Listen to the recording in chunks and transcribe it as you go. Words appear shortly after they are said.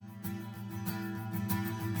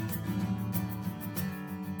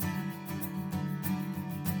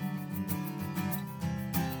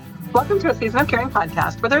Welcome to a Season of Caring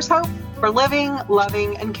podcast where there's hope for living,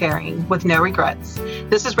 loving, and caring with no regrets.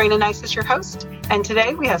 This is Rayna Neises, your host, and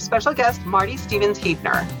today we have special guest Marty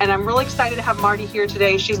Stevens-Heebner. And I'm really excited to have Marty here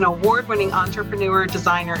today. She's an award-winning entrepreneur,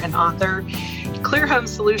 designer, and author. Clear Home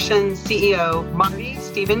Solutions CEO Marty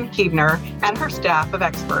Stevens-Heebner and her staff of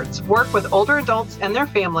experts work with older adults and their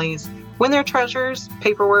families when their treasures,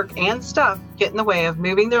 paperwork, and stuff get in the way of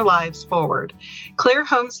moving their lives forward. Clear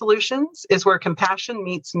Home Solutions is where compassion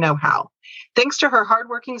meets know-how. Thanks to her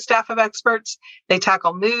hardworking staff of experts, they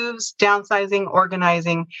tackle moves, downsizing,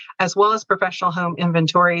 organizing, as well as professional home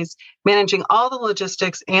inventories, managing all the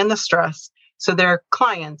logistics and the stress so their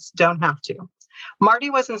clients don't have to.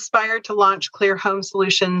 Marty was inspired to launch Clear Home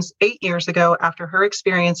Solutions 8 years ago after her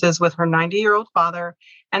experiences with her 90-year-old father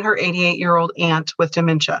and her 88-year-old aunt with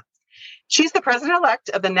dementia. She's the president-elect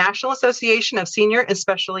of the National Association of Senior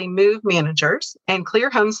Especially Move Managers, and Clear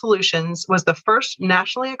Home Solutions was the first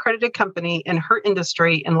nationally accredited company in her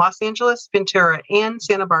industry in Los Angeles, Ventura, and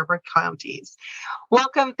Santa Barbara counties.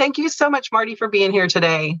 Welcome. Thank you so much, Marty, for being here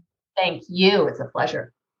today. Thank you. It's a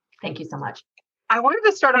pleasure. Thank you so much. I wanted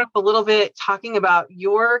to start off a little bit talking about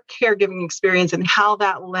your caregiving experience and how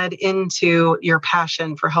that led into your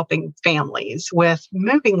passion for helping families with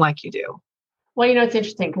moving like you do. Well, it's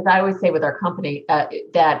interesting because I always say with our company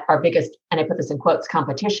that our biggest, and I put this in quotes,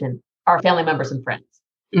 competition are family members and friends.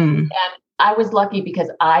 And I was lucky because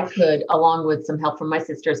I could, along with some help from my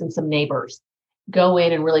sisters and some neighbors, go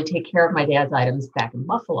in and really take care of my dad's items back in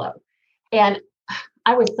Buffalo. And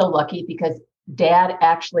I was so lucky because Dad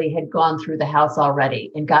actually had gone through the house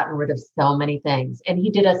already and gotten rid of so many things. And he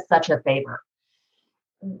did us such a favor.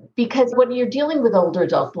 Because when you're dealing with older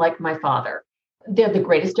adults like my father, they're the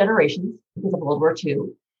greatest generations because of World War II,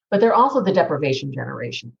 but they're also the deprivation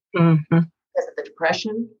generation. Because of the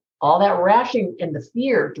Depression, all that rationing and the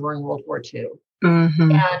fear during World War II.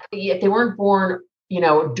 And if they weren't born,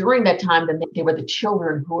 during that time, then they were the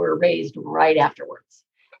children who were raised right afterwards.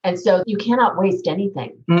 And so you cannot waste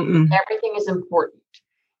anything. Everything is important.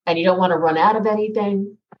 And you don't want to run out of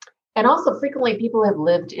anything. And also frequently people have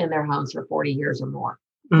lived in their homes for 40 years or more.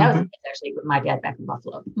 That was actually with my dad back in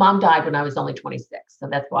Buffalo. Mom died when I was only 26. So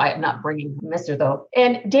that's why I'm not bringing Mr. though.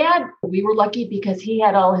 And Dad, we were lucky because he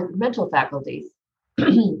had all his mental faculties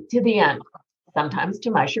to the end, sometimes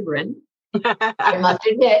to my chagrin, I must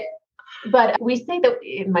admit. But we say that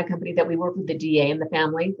in my company that we work with the DA in the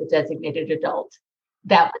family, the designated adult.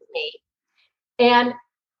 That was me. And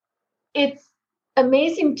it's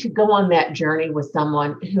amazing to go on that journey with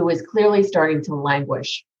someone who is clearly starting to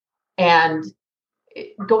languish and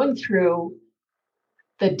going through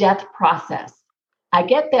the death process. I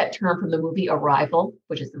get that term from the movie Arrival,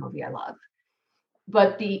 which is the movie I love.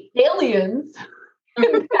 But the aliens,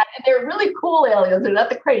 they're really cool aliens. They're not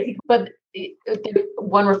the crazy, but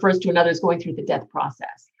one refers to another as going through the death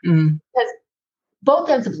process. Because both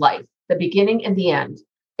ends of life, the beginning and the end,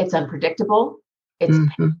 it's unpredictable. It's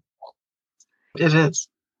painful. It is.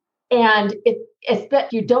 And it's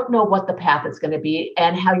that you don't know what the path is going to be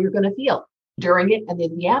and how you're going to feel during it and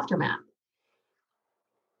then the aftermath.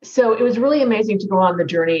 So it was really amazing to go on the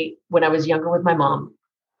journey when I was younger with my mom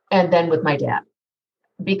and then with my dad,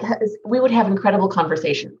 because we would have incredible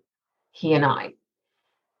conversation, he and I.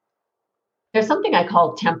 There's something I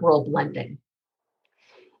call temporal blending.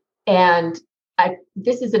 And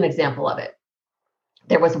this is an example of it.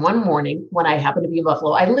 There was one morning when I happened to be in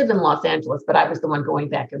Buffalo. I live in Los Angeles, but I was the one going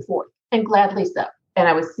back and forth, and gladly so. And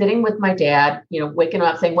I was sitting with my dad, waking him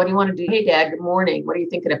up saying, "What do you want to do? Hey, Dad, good morning. What are you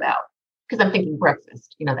thinking about?" Because I'm thinking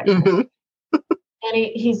breakfast, that kind of thing. And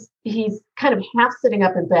he's kind of half sitting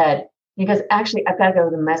up in bed. He goes, "Actually, I've got to go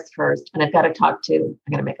to the mess first. And I've got to talk to,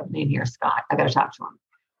 I'm going to make up a name here, Scott. I've got to talk to him."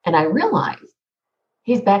 And I realized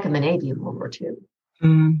he's back in the Navy in World War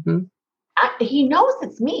II. He knows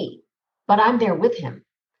it's me, but I'm there with him.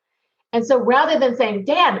 And so rather than saying,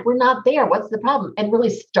 "Dad, we're not there. What's the problem?" and really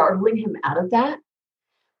startling him out of that,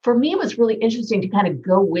 for me, it was really interesting to kind of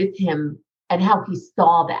go with him and how he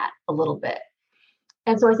saw that a little bit.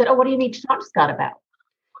 And so I said, "Oh, what do you need to talk to Scott about?"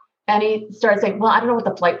 And he started saying, "Well, I don't know what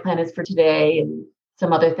the flight plan is for today and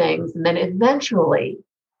some other things." And then eventually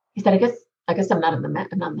he said, I guess I'm not in the mess.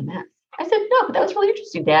 I'm not in the mess. I said, "No, but that was really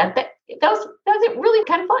interesting, Dad. That was really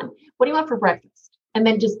kind of fun. What do you want for breakfast?" And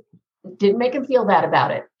then just didn't make him feel bad about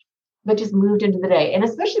it, but just moved into the day. And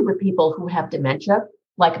especially with people who have dementia,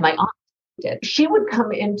 like my aunt did, she would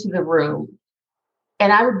come into the room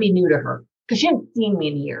and I would be new to her because she hadn't seen me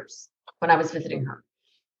in years when I was visiting her.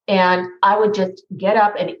 And I would just get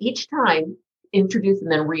up and each time introduce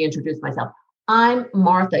and then reintroduce myself. "I'm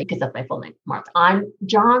Martha," because that's my full name, Martha. "I'm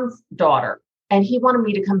John's daughter. And he wanted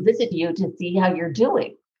me to come visit you to see how you're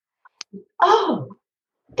doing." Oh,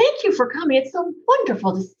 thank you for coming. It's so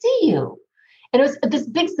wonderful to see you. And it was this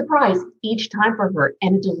big surprise each time for her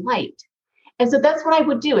and a delight. And so that's what I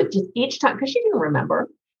would do. It just each time, because she didn't remember.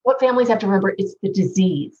 What families have to remember, it's the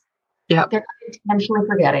disease. Yeah. They're not intentionally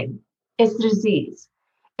forgetting. It's the disease.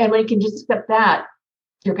 And when you can just accept that,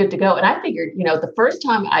 you're good to go. And I figured, the first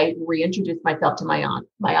time I reintroduced myself to my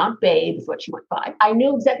Aunt Babe is what she went by. I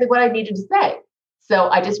knew exactly what I needed to say. So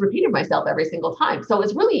I just repeated myself every single time. So it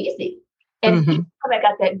was really easy. And each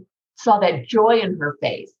time I saw that joy in her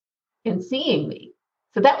face in seeing me.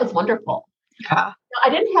 So that was wonderful. Yeah. Now, I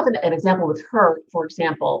didn't have an example with her. For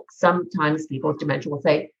example, sometimes people with dementia will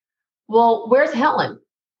say, well, where's Helen?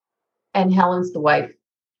 And Helen's the wife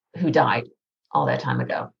who died all that time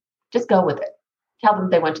ago. Just go with it. Tell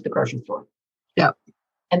them they went to the grocery store. Yeah.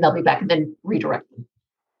 And they'll be back, and then redirect them.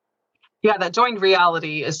 Yeah, that joined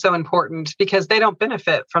reality is so important because they don't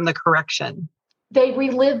benefit from the correction. They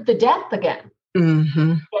relive the death again.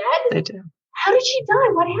 Mm-hmm. Dad? They do. How did she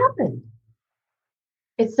die? What happened?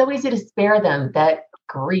 It's so easy to spare them that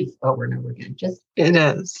grief over and over again. It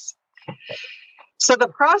is. So the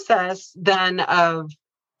process then of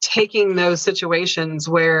taking those situations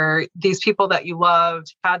where these people that you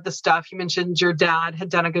loved had the stuff, you mentioned your dad had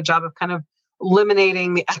done a good job of kind of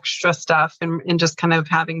eliminating the extra stuff and just kind of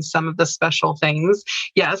having some of the special things.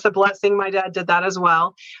 Yes, a blessing. My dad did that as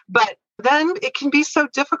well. But then it can be so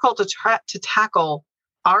difficult to tackle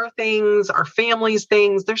our things, our family's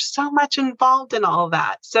things. There's so much involved in all of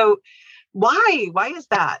that. So why is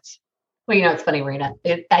that? Well, it's funny, Rayna.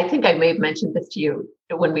 I think I may have mentioned this to you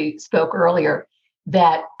when we spoke earlier,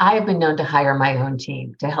 that I have been known to hire my own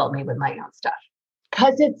team to help me with my own stuff.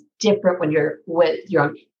 Because it's different when you're with your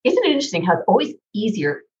own. Isn't it interesting how it's always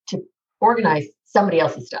easier to organize somebody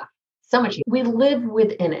else's stuff? So much easier. We live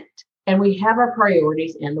within it, and we have our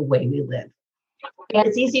priorities and the way we live. And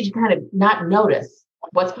it's easy to kind of not notice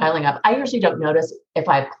what's piling up. I usually don't notice if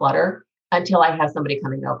I have clutter until I have somebody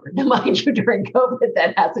coming over. Now, mind you, during COVID,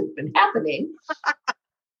 that hasn't been happening.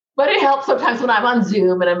 But it helps sometimes when I'm on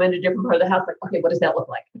Zoom and I'm in a different part of the house, like, okay, what does that look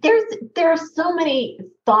like? There are so many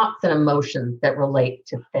thoughts and emotions that relate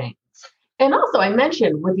to things. And also, I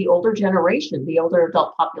mentioned with the older generation, the older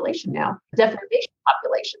adult population now, deprivation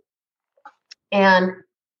population. And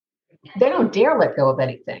they don't dare let go of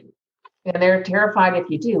anything. And they're terrified if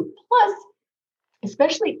you do. Plus,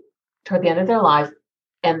 especially toward the end of their life,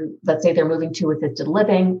 and let's say they're moving to assisted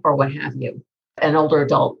living or what have you, an older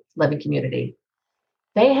adult living community,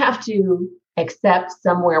 they have to accept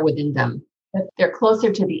somewhere within them that they're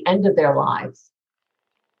closer to the end of their lives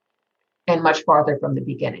and much farther from the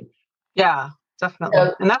beginning. Yeah, definitely.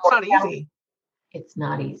 So, and that's not easy. It's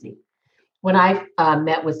not easy. When I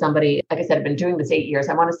met with somebody, like I said, I've been doing this 8 years.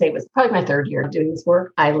 I want to say it was probably my third year doing this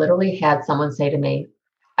work. I literally had someone say to me,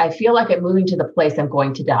 I feel like I'm moving to the place I'm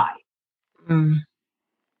going to die. Mm.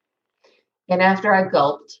 And after I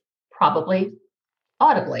gulped, probably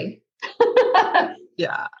audibly,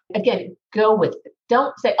 yeah. Again, go with it.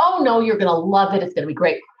 Don't say, oh, no, you're going to love it. It's going to be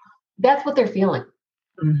great. That's what they're feeling.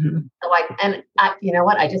 Mm-hmm. So you know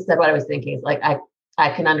what? I just said what I was thinking. It's like, I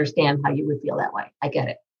can understand how you would feel that way. I get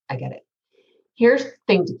it. Here's the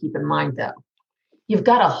thing to keep in mind, though. You've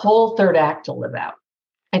got a whole third act to live out.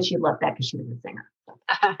 And she loved that because she was a singer.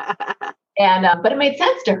 But it made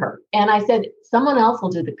sense to her. And I said, someone else will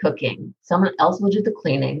do the cooking. Someone else will do the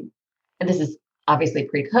cleaning. And this is obviously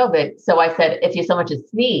pre-COVID. So I said, if you so much as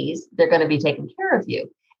sneeze, they're going to be taking care of you.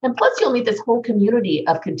 And plus you'll meet this whole community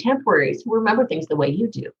of contemporaries who remember things the way you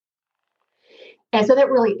do. And so that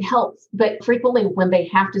really helps. But frequently when they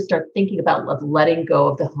have to start thinking about letting go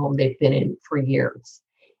of the home they've been in for years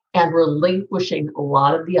and relinquishing a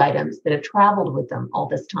lot of the items that have traveled with them all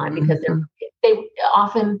this time, because they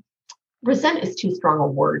often, resent is too strong a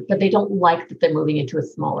word, but they don't like that they're moving into a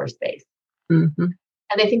smaller space. Mm-hmm.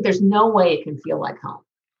 And they think there's no way it can feel like home.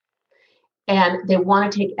 And they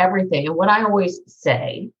want to take everything. And what I always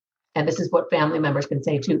say, and this is what family members can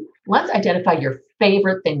say too, let's identify your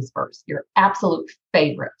favorite things first, your absolute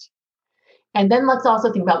favorite. And then let's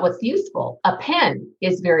also think about what's useful. A pen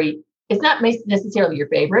is it's not necessarily your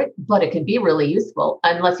favorite, but it can be really useful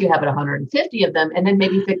unless you have 150 of them, and then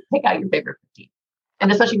maybe pick out your favorite 50.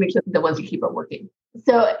 And especially make sure the ones you keep are working.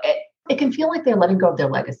 So it can feel like they're letting go of their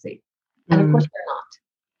legacy. And of course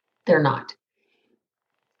they're not.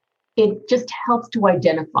 It just helps to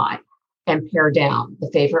identify and pare down the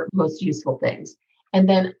favorite, most useful things. And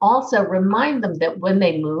then also remind them that when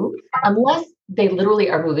they move, unless they literally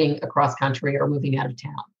are moving across country or moving out of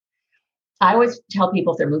town, I always tell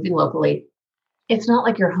people if they're moving locally, it's not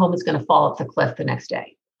like your home is going to fall off the cliff the next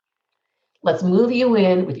day. Let's move you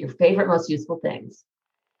in with your favorite, most useful things.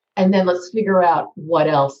 And then let's figure out what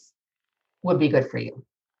else would be good for you.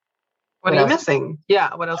 What are you missing?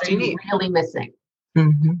 Yeah. What else do you need? Really missing?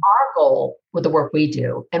 Mm-hmm. Our goal with the work we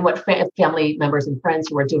do and what family members and friends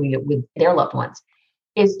who are doing it with their loved ones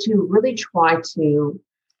is to really try to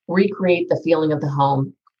recreate the feeling of the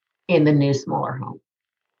home in the new, smaller home.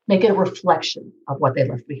 Make it a reflection of what they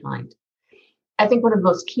left behind. I think one of the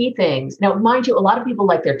most key things, now, mind you, a lot of people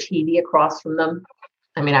like their TV across from them.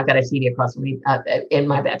 I mean, I've got a TV across from me in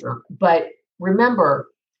my bedroom. But remember,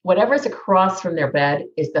 whatever's across from their bed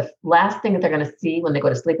is the last thing that they're going to see when they go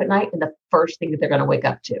to sleep at night and the first thing that they're going to wake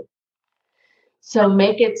up to. So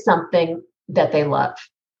make it something that they love.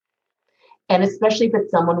 And especially if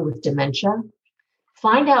it's someone with dementia,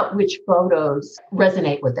 find out which photos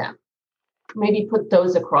resonate with them. Maybe put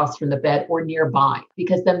those across from the bed or nearby,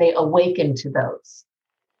 because then they awaken to those.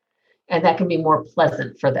 And that can be more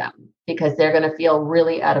pleasant for them because they're going to feel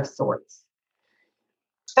really out of sorts.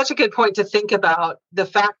 Such a good point to think about the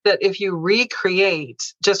fact that if you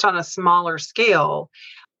recreate just on a smaller scale,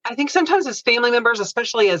 I think sometimes as family members,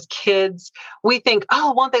 especially as kids, we think,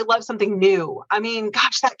 oh, won't they love something new? I mean,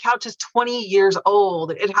 gosh, that couch is 20 years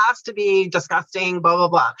old. It has to be disgusting, blah, blah,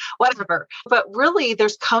 blah, whatever. But really,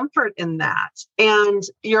 there's comfort in that. And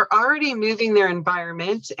you're already moving their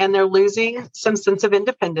environment and they're losing some sense of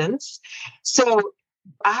independence. So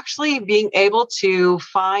actually being able to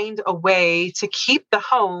find a way to keep the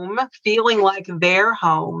home feeling like their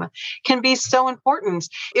home can be so important.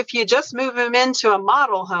 If you just move them into a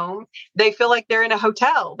model home, they feel like they're in a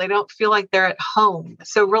hotel. They don't feel like they're at home.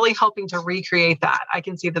 So really helping to recreate that, I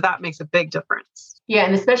can see that that makes a big difference. Yeah.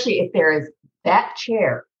 And especially if there is that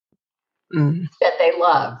chair that they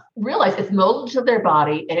love, realize it's molded to their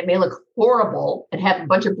body and it may look horrible and have a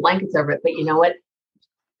bunch of blankets over it, but you know what?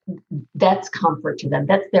 That's comfort to them.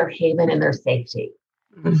 That's their haven and their safety.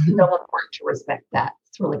 It's so important to respect that.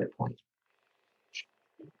 It's a really good point.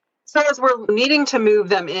 So as we're needing to move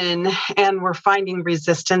them in and we're finding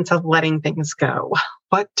resistance of letting things go,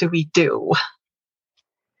 what do we do?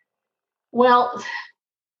 Well,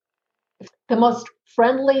 the most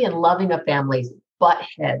friendly and loving of families butt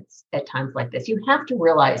heads at times like this. You have to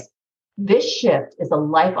realize this shift is a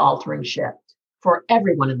life-altering shift for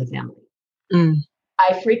everyone in the family.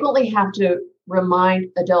 I frequently have to remind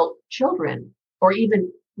adult children, or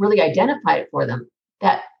even really identify it for them,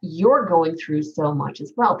 that you're going through so much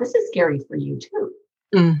as well. This is scary for you too.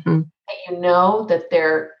 And you know that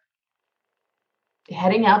they're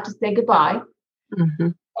heading out to say goodbye.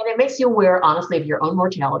 And it makes you aware, honestly, of your own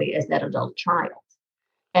mortality as that adult child.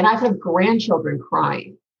 And I've had grandchildren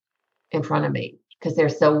crying in front of me because they're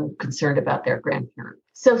so concerned about their grandparent.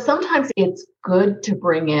 So sometimes it's good to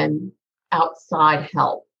bring in outside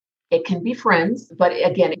help. It can be friends, but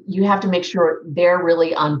again, you have to make sure they're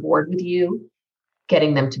really on board with you,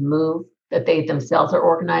 getting them to move, that they themselves are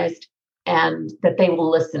organized, and that they will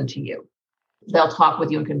listen to you. They'll talk with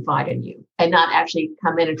you and confide in you, and not actually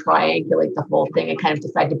come in and triangulate the whole thing and kind of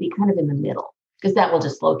decide to be kind of in the middle, because that will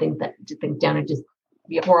just slow things down and just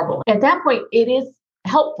be horrible. At that point, it is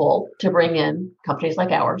helpful to bring in companies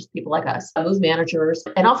like ours, people like us, move managers,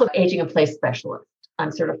 and also aging in place specialists.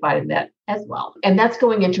 I'm certified in that as well. And that's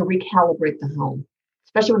going in to recalibrate the home,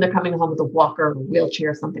 especially when they're coming home with a walker or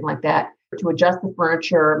wheelchair, something like that, to adjust the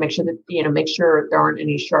furniture, make sure there aren't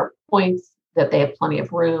any sharp points, that they have plenty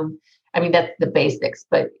of room. I mean, that's the basics,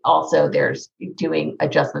 but also there's doing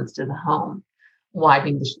adjustments to the home,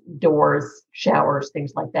 widening the doors, showers,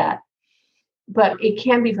 things like that. But it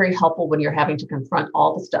can be very helpful when you're having to confront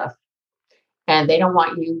all the stuff and they don't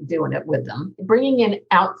want you doing it with them. Bringing in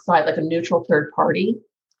outside, like a neutral third party,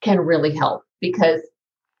 can really help, because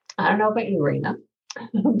I don't know about you, Rayna,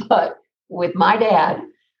 but with my dad,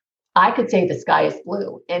 I could say the sky is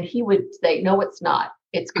blue and he would say, no, it's not.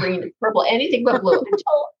 It's green, it's purple, anything but blue,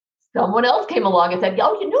 until someone else came along and said,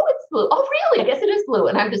 oh, you know it's blue. Oh, really? I guess it is blue.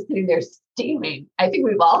 And I'm just sitting there steaming. I think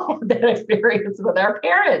we've all had that experience with our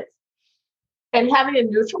parents. And having a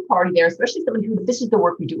neutral party there, especially someone who, this is the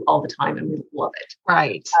work we do all the time and we love it.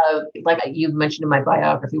 Right. Like you mentioned in my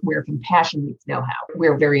biography, where compassion meets know-how.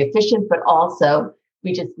 We're very efficient, but also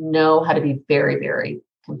we just know how to be very, very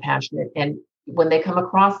compassionate. And when they come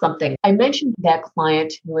across something, I mentioned that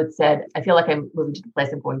client who had said, I feel like I'm moving to the place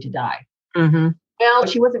I'm going to die. Well,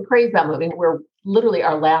 she wasn't crazy about moving. We're literally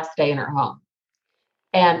our last day in her home.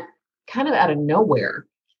 And kind of out of nowhere,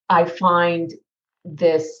 I find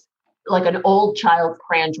this, like an old child's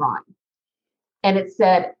crayon drawing. And it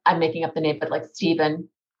said, I'm making up the name, but like Stephen.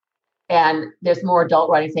 And there's more adult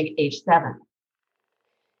writing saying age 7.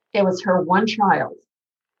 It was her one child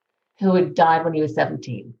who had died when he was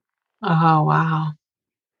 17. Oh, wow.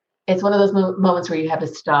 It's one of those moments where you have to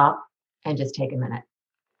stop and just take a minute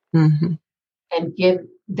and give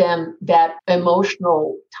them that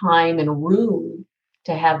emotional time and room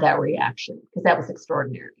to have that reaction, because that was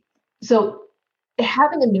extraordinary. So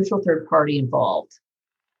having a neutral third party involved,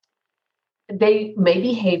 they may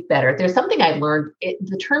behave better. There's something I learned.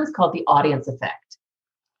 The term is called the audience effect.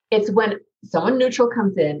 It's when someone neutral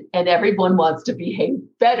comes in and everyone wants to behave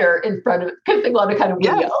better in front of, because they want to kind of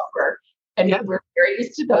win you over. And we're very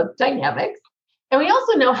used to those dynamics. And we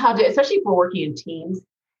also know how to, especially if we're working in teams,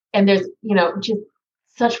 and there's, just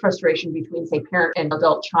such frustration between, say, parent and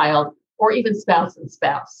adult child, or even spouse and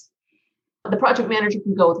spouse. The project manager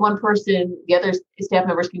can go with one person, the other staff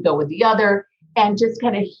members can go with the other, and just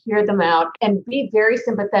kind of hear them out and be very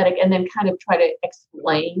sympathetic, and then kind of try to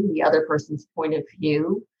explain the other person's point of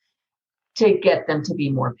view to get them to be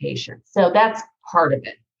more patient. So that's part of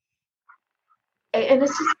it. And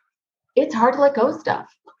it's hard to let go of stuff.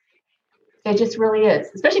 It just really is,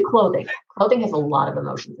 especially clothing. Clothing has a lot of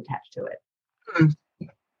emotions attached to it.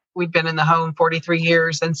 We've been in the home 43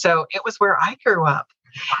 years. And so it was where I grew up.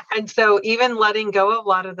 And so even letting go of a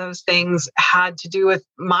lot of those things had to do with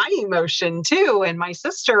my emotion too. And my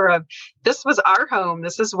sister of, this was our home.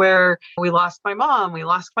 This is where we lost my mom. We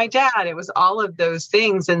lost my dad. It was all of those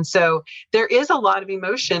things. And so there is a lot of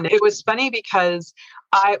emotion. It was funny because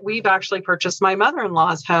we've actually purchased my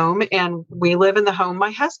mother-in-law's home, and we live in the home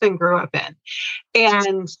my husband grew up in.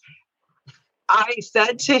 And I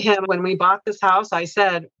said to him when we bought this house, I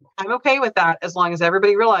said, I'm okay with that as long as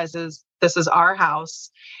everybody realizes this is our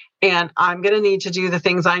house, and I'm going to need to do the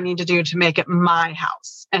things I need to do to make it my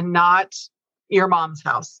house and not your mom's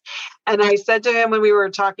house. And I said to him when we were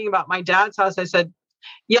talking about my dad's house, I said,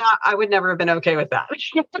 yeah, I would never have been okay with that.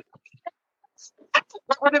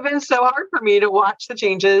 It would have been so hard for me to watch the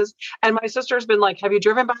changes. And my sister's been like, have you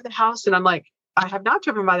driven by the house? And I'm like, I have not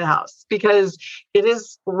driven by the house because it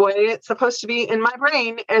is the way it's supposed to be in my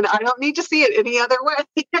brain, and I don't need to see it any other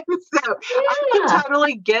way. So I can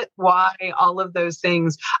totally get why all of those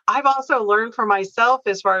things. I've also learned for myself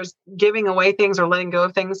as far as giving away things or letting go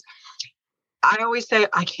of things. I always say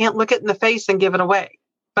I can't look it in the face and give it away,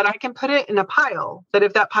 but I can put it in a pile that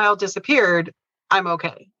if that pile disappeared, I'm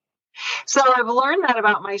okay. So I've learned that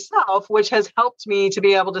about myself, which has helped me to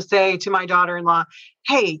be able to say to my daughter-in-law,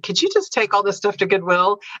 hey, could you just take all this stuff to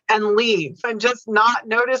Goodwill and leave and just not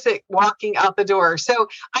notice it walking out the door? So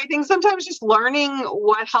I think sometimes just learning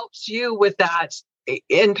what helps you with that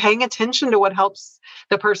and paying attention to what helps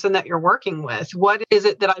the person that you're working with. What is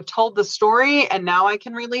it that I've told the story and now I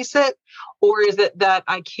can release it? Or is it that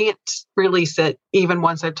I can't release it even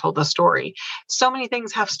once I've told the story? So many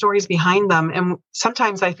things have stories behind them. And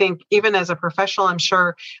sometimes I think even as a professional, I'm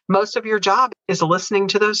sure most of your job is listening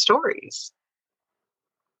to those stories.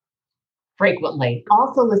 Frequently.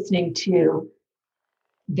 Also listening to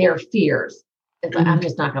their fears. It's like, I'm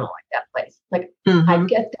just not going to like that place. Like, I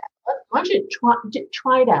get that. Why don't you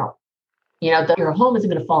try it out? Your home isn't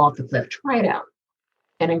going to fall off the cliff. Try it out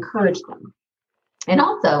and encourage them. And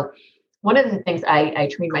also, one of the things I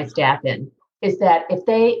train my staff in is that if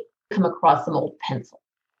they come across some old pencil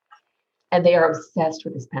and they are obsessed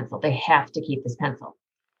with this pencil, they have to keep this pencil.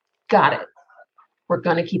 Got it. We're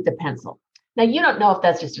going to keep the pencil. Now, you don't know if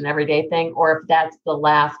that's just an everyday thing or if that's the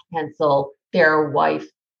last pencil their wife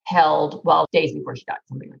held, days before she died,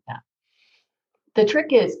 something like that. The trick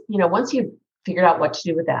is, once you've figured out what to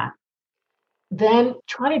do with that, then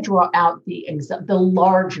try to draw out the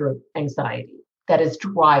larger anxiety that is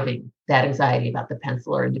driving that anxiety about the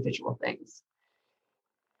pencil or individual things.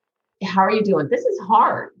 How are you doing? This is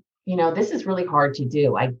hard. This is really hard to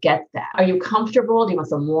do. I get that. Are you comfortable? Do you want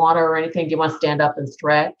some water or anything? Do you want to stand up and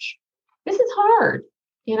stretch? This is hard.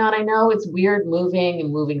 And I know it's weird moving,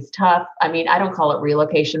 and moving's tough. I mean, I don't call it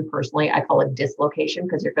relocation personally. I call it dislocation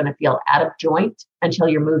because you're going to feel out of joint until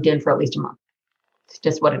you're moved in for at least a month. It's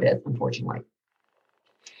just what it is, unfortunately.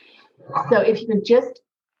 So if you can just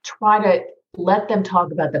try to let them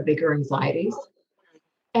talk about the bigger anxieties,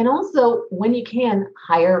 and also when you can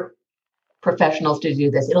hire professionals to do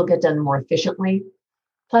this, it'll get done more efficiently.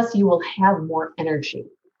 Plus, you will have more energy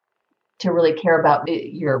to really care about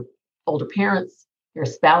your older parents, your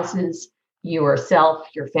spouses, yourself,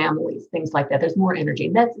 your families, things like that. There's more energy.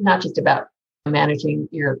 And that's not just about managing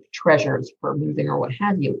your treasures for moving or what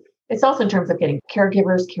have you. It's also in terms of getting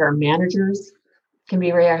caregivers, care managers can be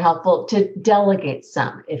very helpful to delegate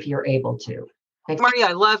some if you're able to. Marty,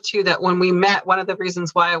 I love too that when we met, one of the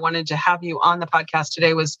reasons why I wanted to have you on the podcast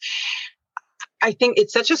today was I think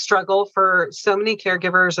it's such a struggle for so many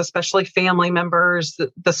caregivers, especially family members.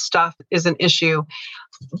 The stuff is an issue.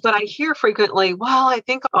 But I hear frequently, well, I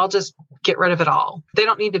think I'll just get rid of it all. They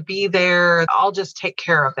don't need to be there. I'll just take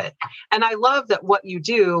care of it. And I love that what you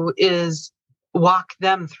do is walk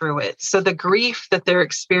them through it. So the grief that they're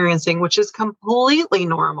experiencing, which is completely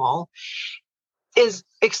normal, is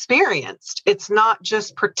experienced. It's not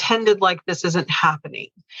just pretended like this isn't happening.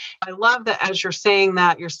 I love that as you're saying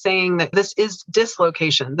that this is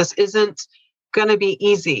dislocation. This isn't going to be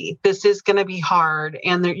easy. This is going to be hard.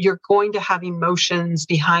 And you're going to have emotions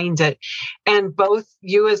behind it. And both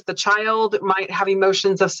you as the child might have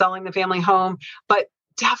emotions of selling the family home, but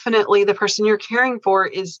definitely the person you're caring for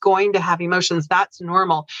is going to have emotions. That's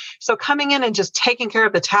normal. So coming in and just taking care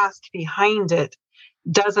of the task behind it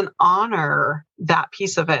doesn't honor that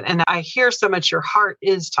piece of it. And I hear so much your heart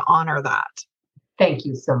is to honor that. Thank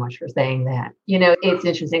you so much for saying that. It's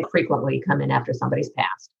interesting. Frequently come in after somebody's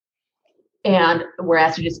passed. And we're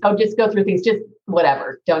asked to just go through things, just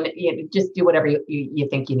whatever. Don't just do whatever you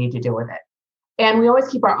think you need to do with it. And we always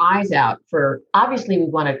keep our eyes out for, obviously we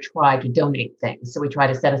want to try to donate things. So we try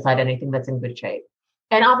to set aside anything that's in good shape.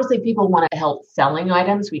 And obviously people want to help selling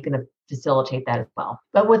items. We can facilitate that as well.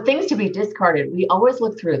 But with things to be discarded, we always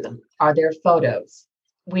look through them. Are there photos?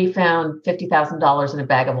 We found $50,000 in a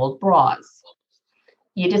bag of old bras.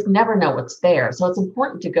 You just never know what's there. So it's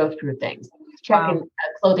important to go through things. Check in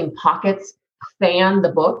clothing pockets, fan the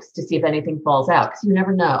books to see if anything falls out, because you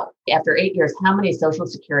never know. After 8 years, how many Social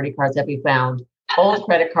Security cards have you found? Old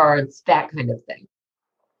credit cards, that kind of thing.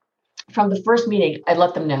 From the first meeting, I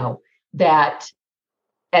let them know that,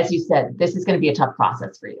 as you said, this is going to be a tough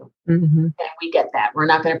process for you. Mm-hmm. And we get that. We're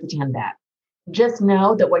not going to pretend that. Just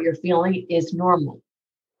know that what you're feeling is normal.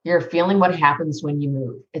 You're feeling what happens when you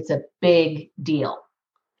move. It's a big deal.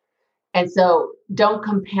 And so don't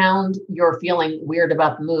compound your feeling weird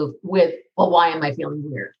about the move with, well, why am I feeling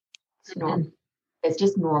weird? It's normal. It's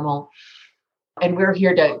just normal. And we're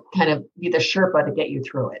here to kind of be the Sherpa to get you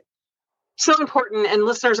through it. So important. And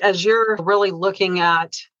listeners, as you're really looking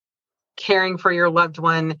at caring for your loved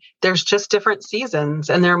one, there's just different seasons.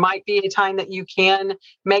 And there might be a time that you can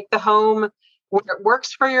make the home where it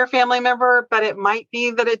works for your family member, but it might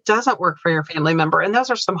be that it doesn't work for your family member. And those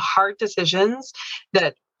are some hard decisions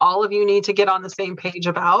that all of you need to get on the same page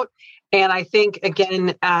about. And I think,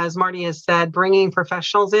 again, as Marty has said, bringing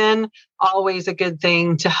professionals in, always a good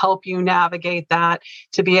thing to help you navigate that,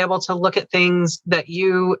 to be able to look at things that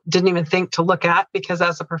you didn't even think to look at, because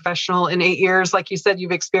as a professional in 8 years, like you said,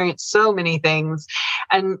 you've experienced so many things.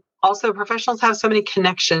 And also professionals have so many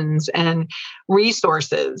connections and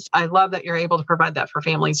resources. I love that you're able to provide that for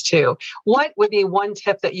families too. What would be one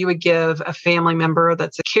tip that you would give a family member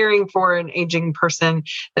that's caring for an aging person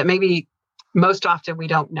that maybe most often we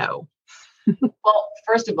don't know? Well,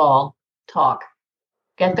 first of all, talk.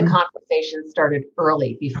 Get the conversation started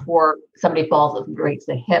early before somebody falls and breaks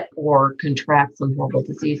a hip or contracts some horrible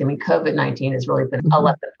disease. I mean, COVID-19 has really been a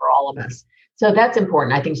lesson for all of us. So that's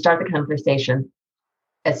important. I think start the conversation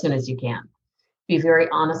as soon as you can. Be very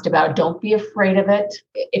honest about it. Don't be afraid of it.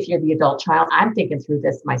 If you're the adult child, I'm thinking through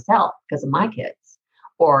this myself because of my kids,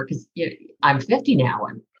 or because I'm 50 now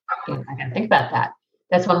and I got to think about that.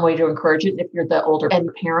 That's one way to encourage it. If you're the older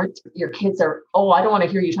parent, your kids are, I don't want to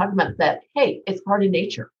hear you talking about that. Hey, it's part of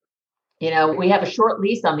nature. We have a short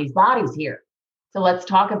lease on these bodies here. So let's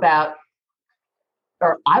talk about,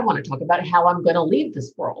 or I want to talk about how I'm going to leave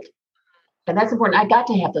this world. And that's important. I got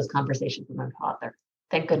to have those conversations with my father.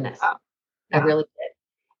 Thank goodness. Oh, yeah. I really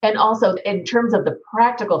did. And also in terms of the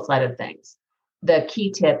practical side of things, the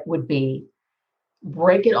key tip would be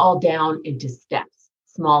break it all down into steps,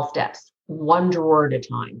 small steps. One drawer at a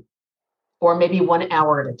time, or maybe 1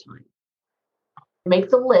 hour at a time. Make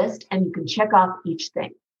the list and you can check off each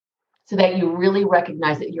thing so that you really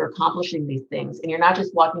recognize that you're accomplishing these things and you're not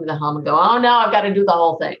just walking to the home and go, oh no, I've got to do the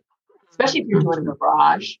whole thing. Especially if you're doing a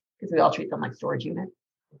garage, because we all treat them like storage units.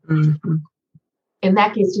 Mm-hmm. In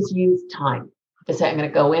that case, just use time to say, I'm going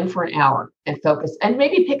to go in for an hour and focus and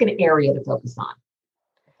maybe pick an area to focus on.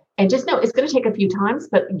 And just know it's going to take a few times,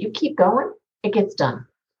 but you keep going, it gets done.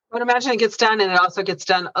 I would imagine it gets done, and it also gets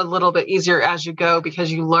done a little bit easier as you go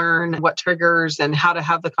because you learn what triggers and how to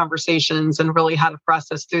have the conversations and really how to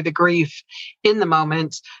process through the grief in the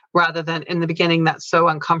moment rather than in the beginning. That's so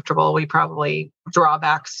uncomfortable. We probably draw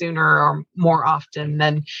back sooner or more often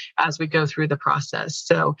than as we go through the process.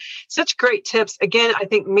 So such great tips. Again, I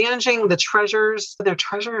think managing the treasures, they're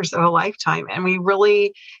treasures of a lifetime, and we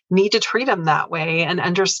really need to treat them that way and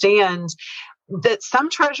understand that some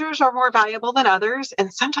treasures are more valuable than others.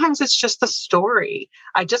 And sometimes it's just the story.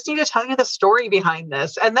 I just need to tell you the story behind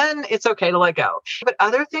this. And then it's okay to let go. But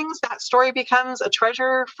other things, that story becomes a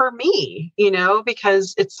treasure for me,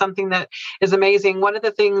 because it's something that is amazing. One of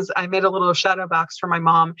the things, I made a little shadow box for my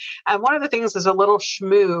mom. And one of the things is a little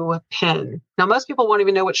shmoo pin. Now, most people won't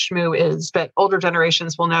even know what shmoo is, but older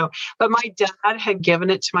generations will know. But my dad had given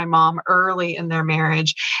it to my mom early in their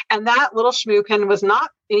marriage. And that little shmoo pin was not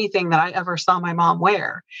anything that I ever saw my mom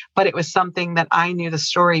wear, but it was something that I knew the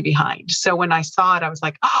story behind. So when I saw it, I was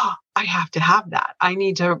like, oh, I have to have that. I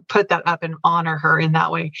need to put that up and honor her in that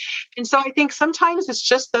way. And so I think sometimes it's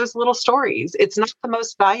just those little stories. It's not the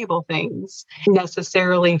most valuable things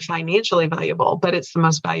necessarily financially valuable, but it's the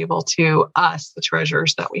most valuable to us, the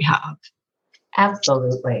treasures that we have.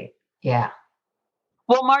 Absolutely. Yeah.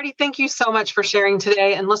 Well, Marty, thank you so much for sharing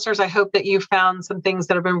today. And listeners, I hope that you found some things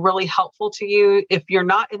that have been really helpful to you. If you're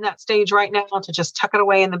not in that stage right now, to just tuck it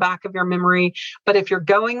away in the back of your memory. But if you're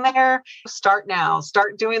going there, start now.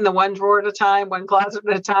 Start doing the one drawer at a time, one closet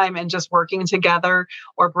at a time, and just working together,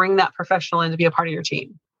 or bring that professional in to be a part of your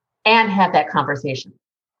team. And have that conversation.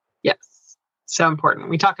 Yes. So important.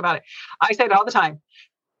 We talk about it. I say it all the time.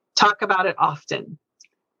 Talk about it often.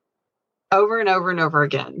 Over and over and over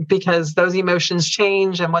again, because those emotions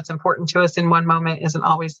change, and what's important to us in one moment isn't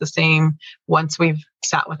always the same once we've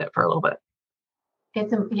sat with it for a little bit.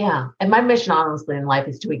 And my mission, honestly, in life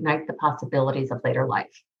is to ignite the possibilities of later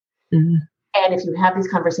life. Mm-hmm. And if you have these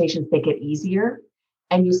conversations, they get easier,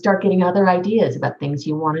 and you start getting other ideas about things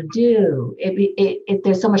you want to do.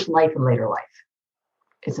 There's so much life in later life.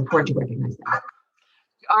 It's important to recognize that.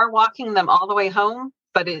 We are walking them all the way home,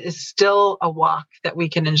 but it is still a walk that we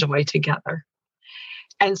can enjoy together.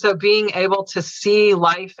 And so being able to see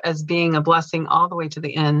life as being a blessing all the way to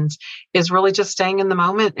the end is really just staying in the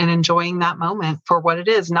moment and enjoying that moment for what it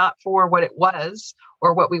is, not for what it was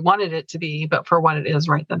or what we wanted it to be, but for what it is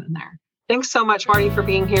right then and there. Thanks so much, Marty, for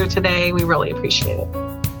being here today. We really appreciate it.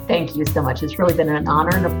 Thank you so much. It's really been an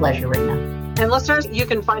honor and a pleasure, Rayna. And listeners, you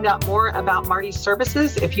can find out more about Marty's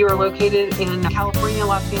services if you are located in California,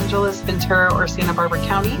 Los Angeles, Ventura, or Santa Barbara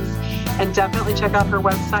counties. And definitely check out her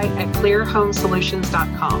website at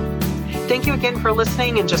clearhomesolutions.com. Thank you again for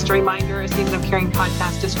listening. And just a reminder, a Season of Caring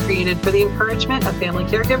podcast is created for the encouragement of family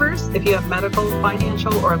caregivers. If you have medical,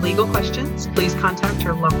 financial, or legal questions, please contact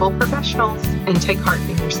your local professionals and take heart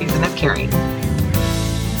in your season of caring.